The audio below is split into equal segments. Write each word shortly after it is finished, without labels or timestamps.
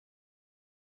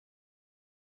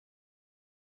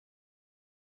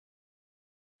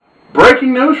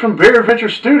Breaking news from BeerAdventurer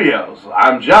Studios.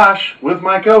 I'm Josh with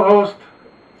my co-host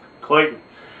Clayton.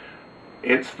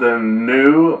 It's the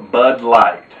new Bud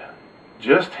Light.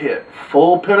 Just hit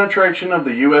full penetration of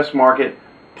the U.S. market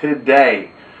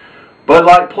today. Bud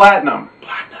Light Platinum.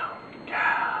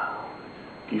 Yeah.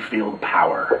 You feel the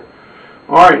power.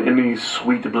 Alright, in the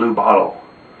sweet blue bottle.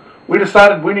 We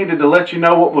decided we needed to let you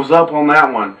know what was up on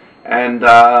that one. And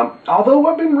although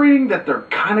I've been reading that they're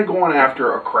kind of going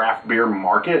after a craft beer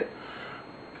market,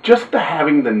 just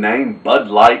having the name Bud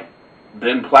Light,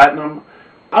 then Platinum,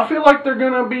 I feel like they're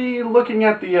going to be looking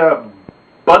at the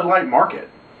Bud Light market.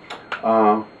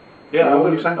 Yeah, what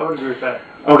do you say? I would agree with that.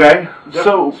 Okay, Definitely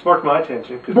so sparked my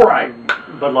attention. Right.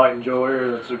 Bud Light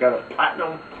enjoyer, so we got a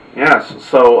Platinum. Yes,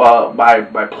 so by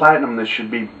Platinum, this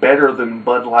should be better than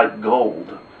Bud Light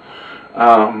Gold.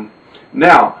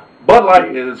 Now, Bud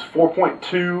Light is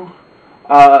 4.2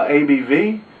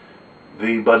 ABV.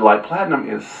 The Bud Light Platinum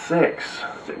is 6,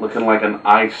 looking like an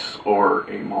ice or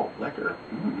a malt liquor.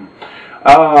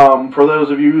 For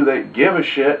those of you that give a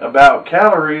shit about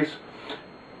calories,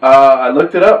 I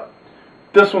looked it up.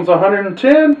 This one's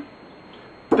 110.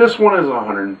 This one is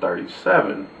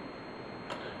 137.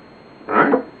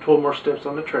 Alright? 12 more steps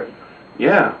on the train.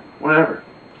 Yeah, whatever.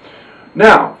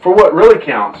 Now, for what really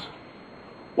counts,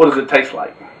 what does it taste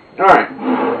like?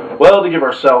 Alright, well, to give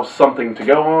ourselves something to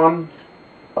go on,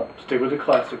 stick with the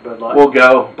classic Bud Light. We'll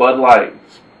go Bud Light.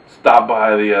 Stop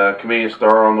by the convenience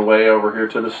store on the way over here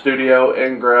to the studio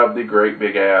and grab the great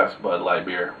big ass Bud Light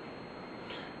beer.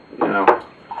 You know,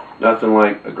 nothing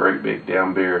like a great big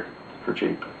damn beer for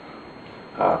cheap.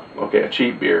 Okay, a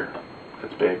cheap beer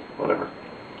that's big, whatever.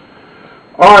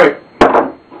 Alright,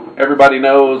 everybody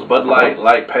knows Bud Light,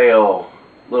 light pale,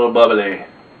 little bubbly.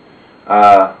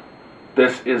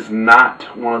 This is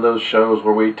not one of those shows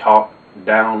where we talk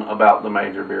down about the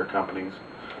major beer companies.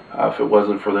 If it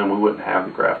wasn't for them, we wouldn't have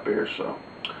the craft beers. So,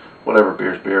 whatever,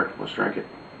 beer's beer. Let's drink it.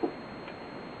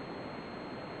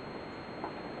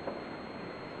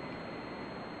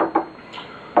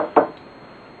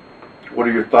 What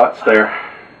are your thoughts there?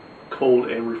 Cold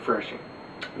and refreshing.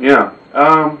 Yeah.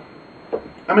 I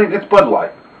mean, it's Bud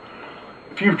Light.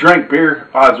 If you've drank beer,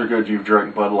 odds are good you've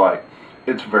drank Bud Light.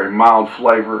 It's very mild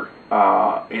flavor.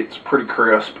 It's pretty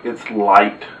crisp. It's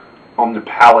light on the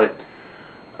palate.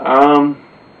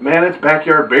 Man, it's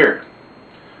backyard beer.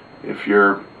 If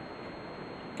you're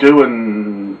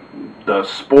doing the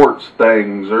sports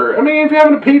things, or I mean, if you're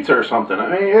having a pizza or something, I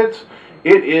mean,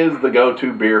 it is the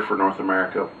go-to beer for North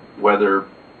America, whether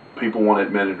people want to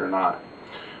admit it or not.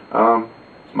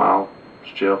 It's mild,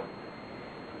 it's chill.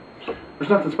 There's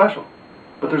nothing special,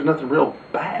 but there's nothing real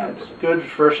bad. It's good,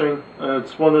 refreshing.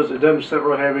 It's one of those, it doesn't sit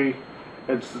real heavy.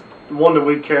 It's one that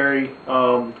we'd carry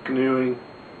canoeing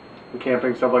and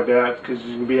camping, stuff like that, because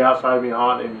you can be outside being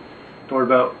hot and don't worry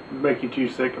about making you too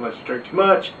sick unless you drink too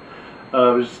much.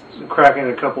 Just cracking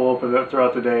a couple open up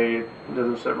throughout the day, it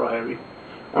doesn't sit real heavy.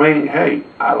 I mean, hey,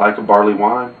 I like a barley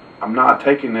wine. I'm not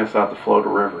taking this out the Florida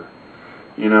River.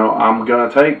 You know, I'm gonna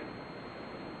take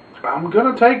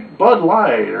Bud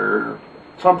Light or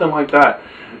something like that.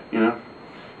 You know.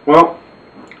 Well,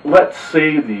 let's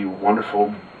see the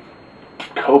wonderful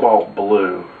cobalt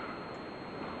blue.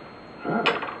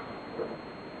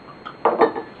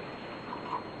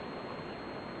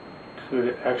 Could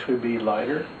it actually be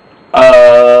lighter?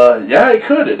 Yeah, it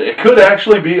could. It could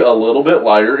actually be a little bit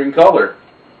lighter in color.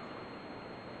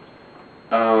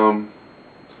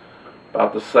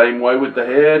 About the same way with the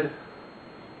head.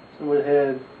 So with the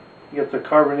head, you got the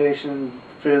carbonation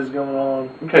fizz going on.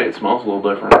 Okay, it smells a little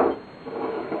different.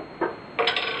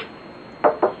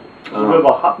 There's a bit of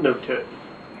a hop note to it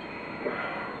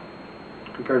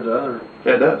compared to the other.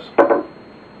 Yeah, it does.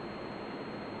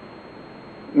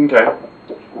 Okay.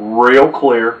 Real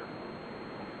clear.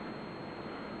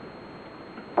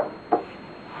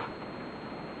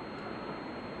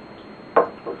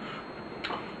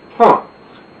 Huh.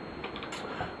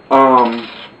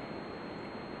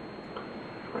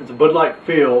 It's a Bud Light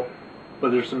feel, but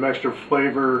there's some extra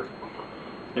flavor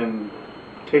and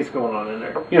taste going on in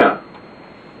there. Yeah.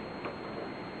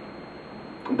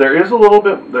 There is a little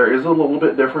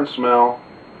bit different smell.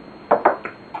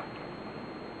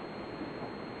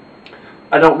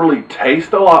 I don't really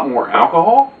taste a lot more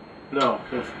alcohol. No.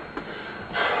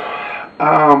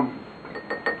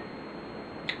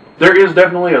 There is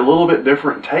definitely a little bit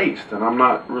different taste, and I'm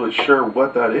not really sure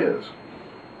what that is.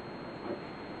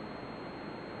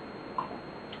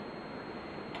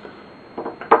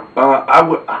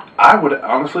 I would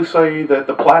honestly say that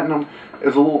the Platinum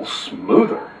is a little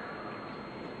smoother.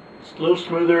 It's a little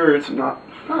smoother. It's not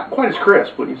quite as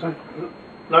crisp, wouldn't you say?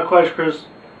 Not quite as crisp.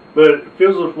 But it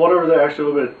feels like whatever the actual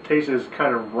little bit of taste is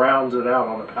kind of rounds it out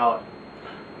on the palate.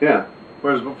 Yeah.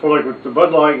 Whereas before, like with the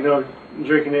Bud Light, you know,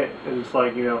 drinking it, and it's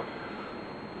like, you know,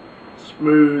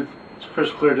 smooth, it's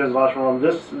crystal clear, doesn't last for long.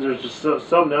 This, there's just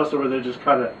something else where they just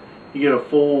kind of, you get a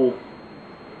full,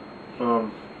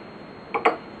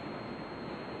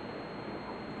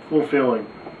 full feeling.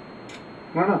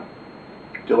 I don't know.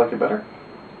 Do you like it better?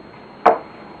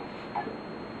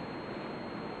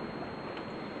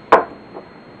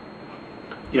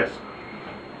 Yes.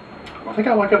 I think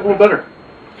I like it a little better.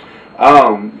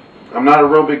 I'm not a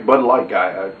real big Bud Light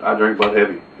guy. I drink Bud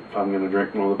Heavy if I'm going to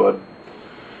drink one of the Bud.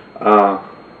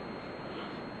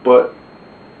 But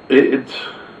it's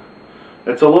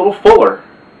a little fuller.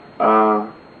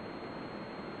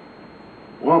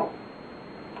 Well,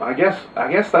 I guess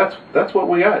that's what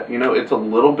we got. You know, it's a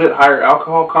little bit higher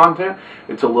alcohol content.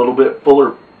 It's a little bit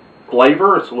fuller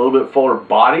flavor. It's a little bit fuller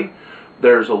body.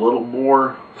 There's a little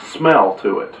more smell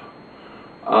to it.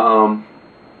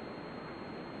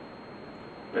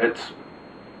 It's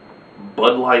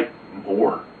Bud Light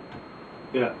more.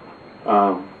 Yeah.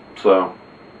 So,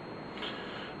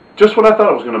 just what I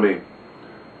thought it was going to be.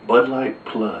 Bud Light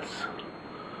Plus.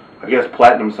 I guess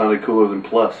Platinum sounded cooler than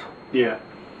Plus. Yeah.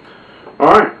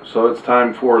 Alright, so it's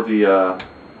time for the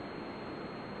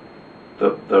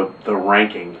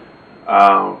ranking.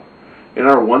 In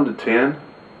our 1 to 10,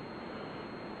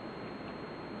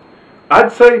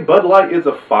 I'd say Bud Light is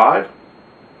a 5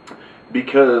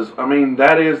 because, I mean,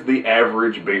 that is the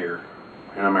average beer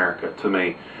in America to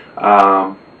me.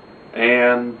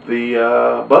 And the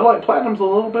Bud Light Platinum's a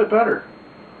little bit better.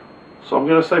 So I'm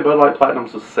going to say Bud Light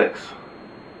Platinum's a 6.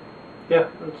 Yeah,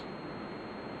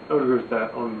 I would agree with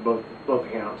that on both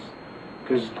accounts.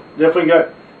 Because definitely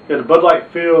got the Bud Light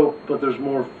feel, but there's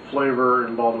more flavor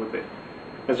involved with it.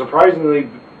 And surprisingly,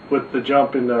 with the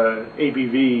jump in the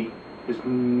ABV, it's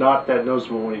not that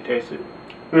noticeable when you taste it.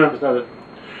 Yeah. It's not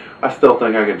I still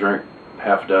think I could drink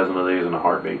half a dozen of these in a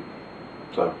heartbeat.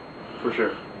 So, for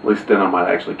sure. At least then I might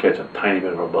actually catch a tiny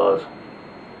bit of a buzz.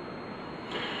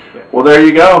 Yeah. Well, there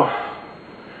you go.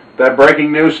 That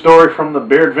breaking news story from the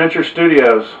BeerAdventurer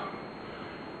Studios.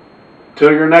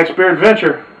 Till your next beer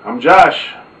adventure, I'm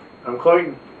Josh. I'm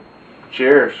Clayton.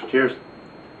 Cheers. Cheers.